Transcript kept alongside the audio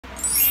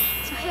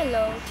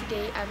Hello,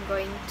 today I'm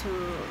going to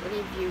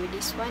review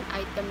this one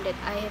item that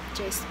I have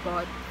just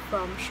bought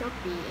from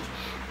Shopee,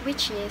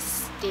 which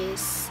is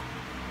this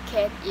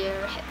cat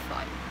ear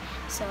headphone.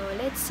 So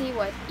let's see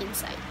what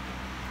inside.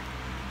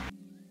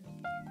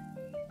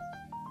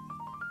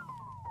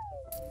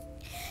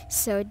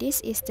 So this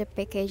is the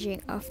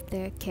packaging of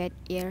the cat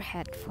ear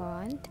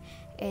headphone,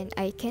 and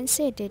I can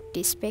say that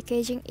this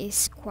packaging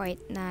is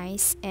quite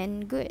nice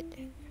and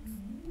good.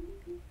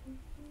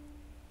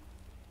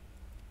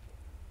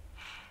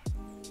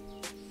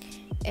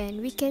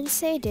 And we can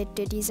say that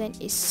the design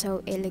is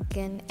so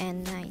elegant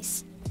and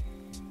nice.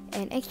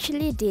 And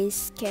actually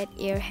this cat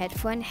ear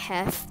headphone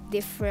have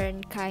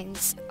different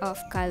kinds of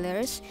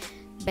colors,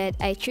 but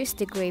I choose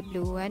the grey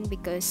blue one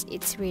because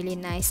it's really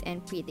nice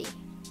and pretty.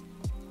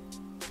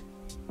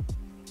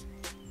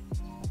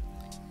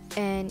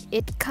 And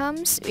it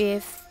comes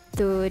with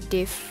two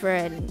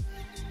different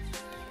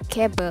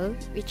cable,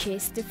 which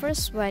is the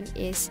first one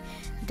is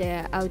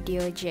the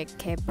audio jack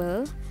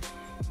cable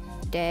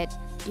that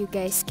you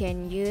guys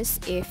can use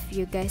if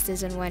you guys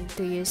doesn't want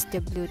to use the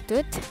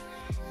Bluetooth,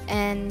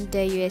 and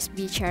the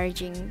USB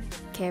charging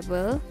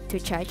cable to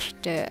charge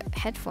the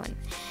headphone.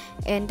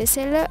 And the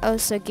seller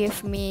also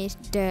gave me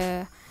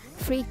the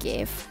free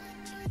gift,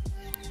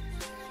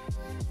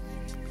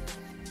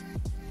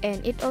 and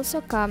it also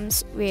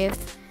comes with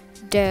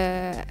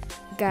the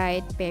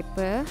guide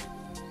paper,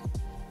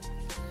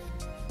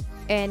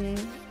 and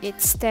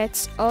it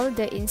states all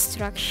the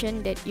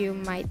instruction that you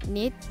might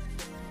need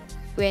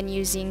when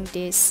using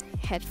this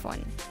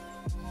headphone.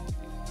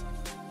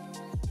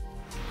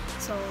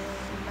 So,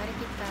 mari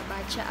kita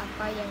baca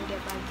apa yang dia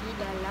bagi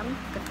dalam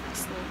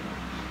kertas ni.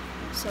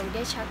 So,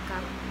 dia cakap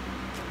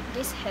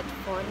this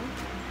headphone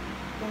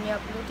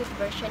punya Bluetooth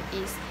version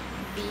is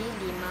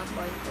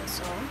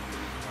V5.0.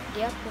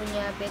 Dia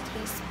punya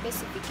battery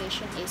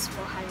specification is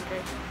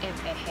 400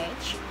 mAh,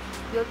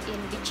 built-in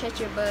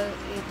rechargeable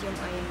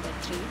lithium-ion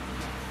battery.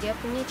 Dia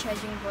punya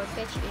charging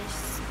voltage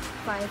is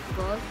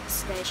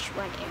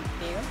 5V/1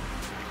 ampere.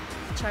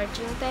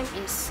 Charging time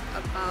is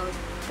about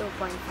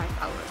 2.5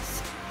 hours.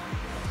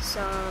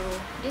 So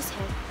this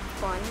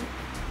headphone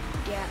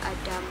dia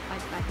ada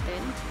 4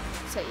 button.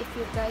 So if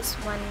you guys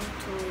want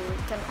to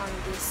turn on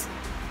this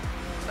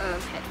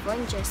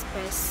headphone, just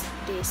press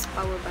this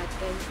power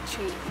button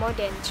more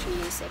than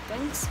 3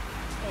 seconds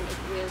and it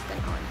will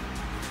turn on.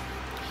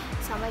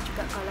 Sama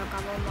juga kalau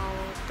kamu mau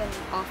turn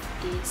off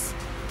this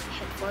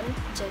headphone,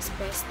 just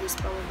press this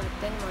power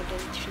button more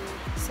than 3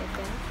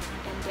 seconds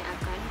and dia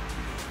akan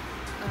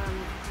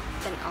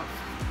turn off.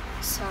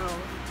 So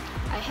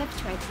I have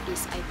tried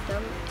this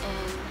item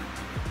and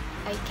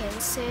I can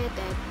say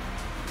that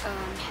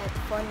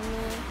headphone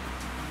ni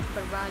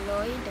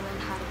berbaloi dengan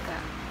harga.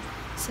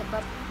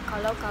 Sebab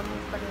kalau kamu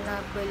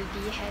pernah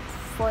beli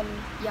headphone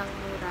yang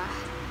murah,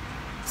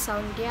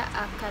 sound dia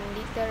akan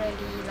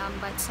literally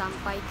lambat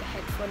sampai ke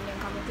headphone yang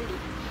kamu beli.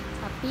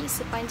 Tapi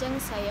sepanjang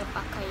saya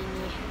pakai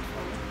ini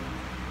headphone,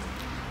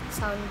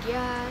 sound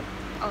dia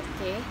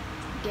okay,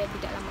 dia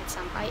tidak lambat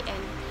sampai,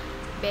 and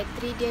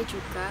bateri dia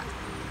juga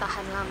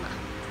tahan lama.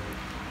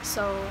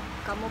 So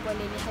kamu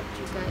boleh lihat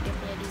juga dia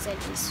punya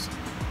design is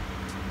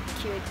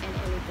cute and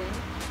elegant,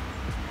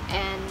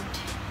 and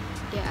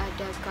dia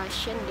ada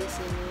cushion di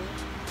sini,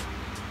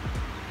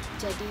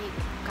 jadi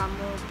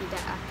kamu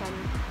tidak akan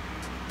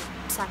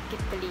sakit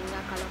telinga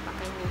kalau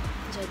pakai ini.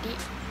 Jadi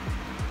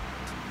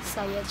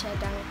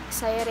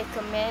saya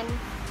recommend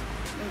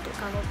untuk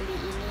kamu beli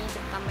ini,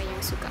 terutama yang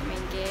suka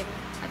main game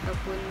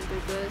ataupun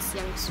bubbles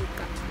yang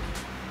suka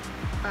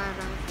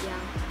barang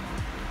yang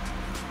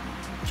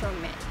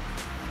comel.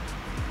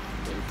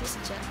 Jadi itu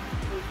saja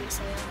review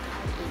saya untuk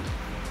hari ini.